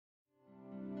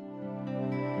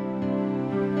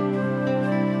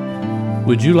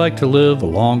Would you like to live a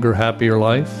longer, happier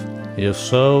life? If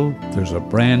so, there's a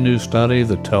brand new study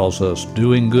that tells us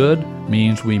doing good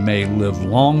means we may live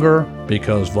longer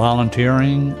because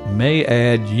volunteering may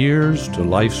add years to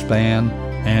lifespan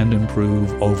and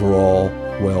improve overall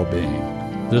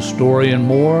well-being. This story and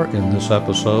more in this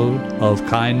episode of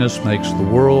Kindness Makes the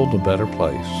World a Better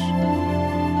Place.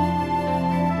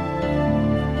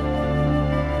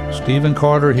 Stephen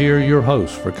Carter here, your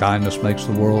host for Kindness Makes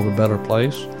the World a Better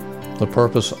Place. The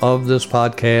purpose of this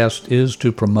podcast is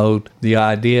to promote the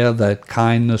idea that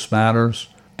kindness matters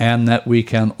and that we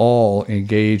can all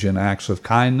engage in acts of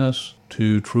kindness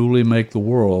to truly make the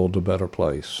world a better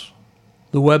place.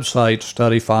 The website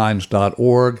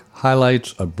studyfinds.org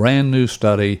highlights a brand new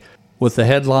study with the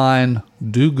headline,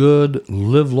 Do Good,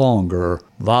 Live Longer,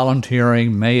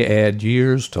 Volunteering May Add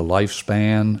Years to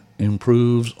Lifespan,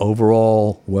 Improves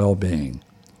Overall Well-Being.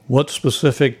 What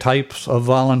specific types of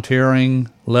volunteering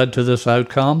led to this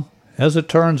outcome? As it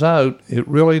turns out, it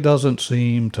really doesn't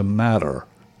seem to matter.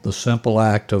 The simple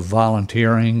act of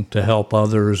volunteering to help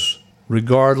others,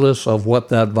 regardless of what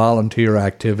that volunteer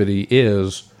activity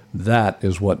is, that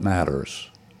is what matters.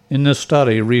 In this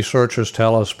study, researchers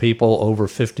tell us people over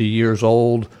 50 years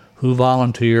old who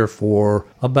volunteer for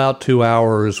about 2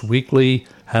 hours weekly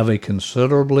have a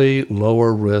considerably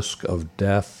lower risk of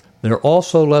death. They're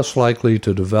also less likely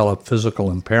to develop physical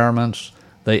impairments.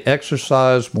 They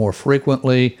exercise more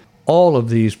frequently. All of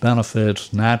these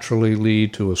benefits naturally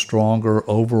lead to a stronger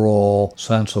overall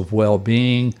sense of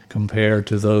well-being compared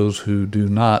to those who do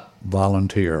not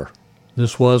volunteer.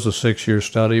 This was a 6-year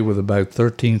study with about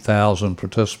 13,000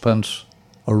 participants,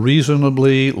 a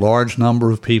reasonably large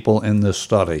number of people in this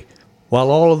study.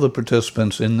 While all of the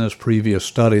participants in this previous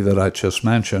study that I just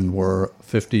mentioned were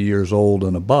 50 years old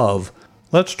and above,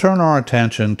 let's turn our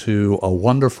attention to a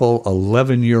wonderful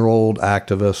 11-year-old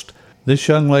activist. This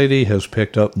young lady has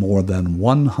picked up more than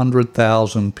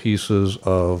 100,000 pieces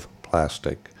of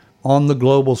plastic. On the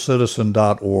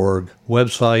globalcitizen.org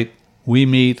website, we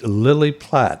meet Lily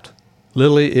Platt.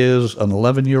 Lily is an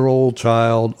 11-year-old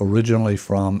child originally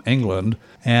from England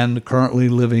and currently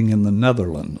living in the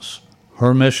Netherlands.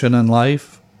 Her mission in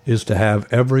life is to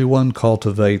have everyone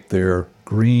cultivate their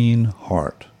green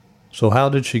heart. So how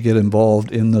did she get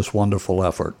involved in this wonderful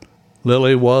effort?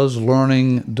 Lily was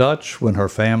learning Dutch when her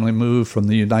family moved from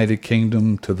the United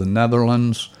Kingdom to the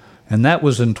Netherlands, and that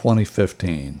was in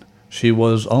 2015. She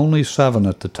was only 7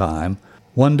 at the time.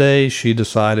 One day she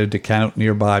decided to count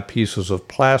nearby pieces of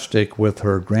plastic with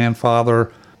her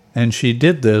grandfather, and she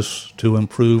did this to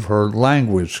improve her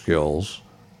language skills.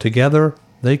 Together,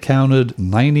 they counted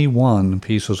 91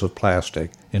 pieces of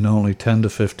plastic in only 10 to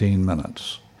 15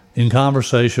 minutes. In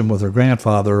conversation with her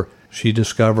grandfather, she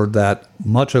discovered that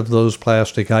much of those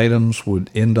plastic items would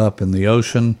end up in the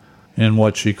ocean in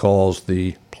what she calls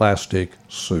the plastic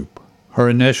soup. Her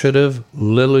initiative,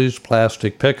 Lily's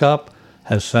Plastic Pickup,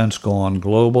 has since gone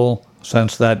global.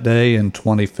 Since that day in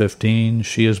 2015,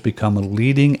 she has become a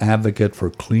leading advocate for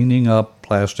cleaning up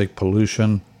plastic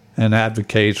pollution and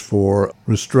advocates for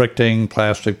restricting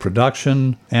plastic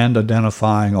production and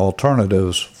identifying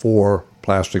alternatives for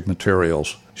plastic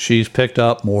materials. She's picked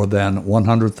up more than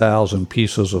 100,000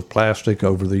 pieces of plastic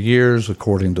over the years,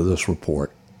 according to this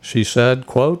report. She said,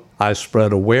 quote, I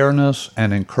spread awareness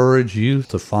and encourage youth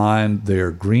to find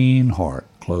their green heart,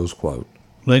 close quote.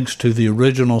 Links to the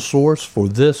original source for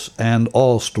this and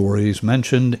all stories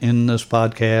mentioned in this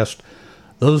podcast,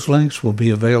 those links will be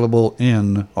available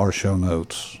in our show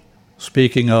notes.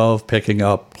 Speaking of picking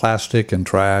up plastic and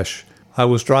trash, I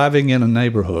was driving in a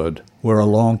neighborhood where a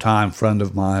longtime friend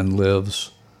of mine lives.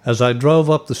 As I drove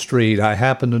up the street, I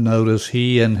happened to notice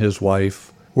he and his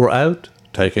wife were out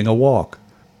taking a walk.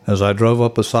 As I drove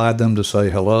up beside them to say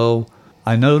hello,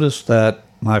 I noticed that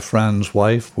my friend's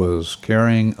wife was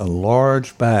carrying a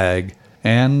large bag,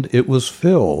 and it was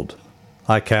filled.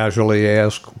 I casually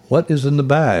asked, what is in the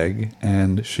bag?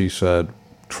 And she said,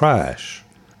 trash.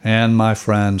 And my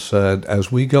friend said,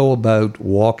 as we go about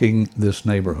walking this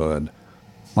neighborhood,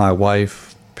 my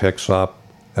wife picks up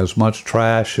as much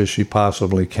trash as she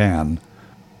possibly can.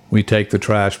 We take the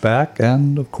trash back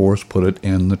and, of course, put it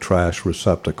in the trash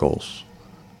receptacles.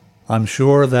 I'm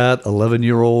sure that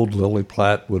 11-year-old Lily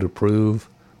Platt would approve.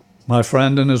 My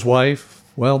friend and his wife,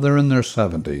 well, they're in their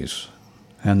 70s.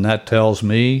 And that tells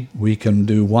me we can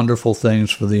do wonderful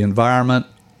things for the environment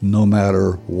no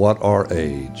matter what our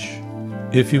age.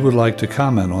 If you would like to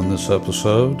comment on this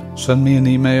episode, send me an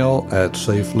email at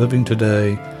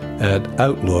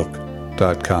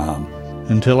safelivingtoday@outlook.com.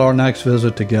 Until our next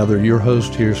visit together, your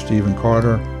host here, Stephen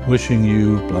Carter, wishing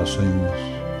you blessings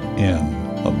in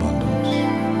abundance.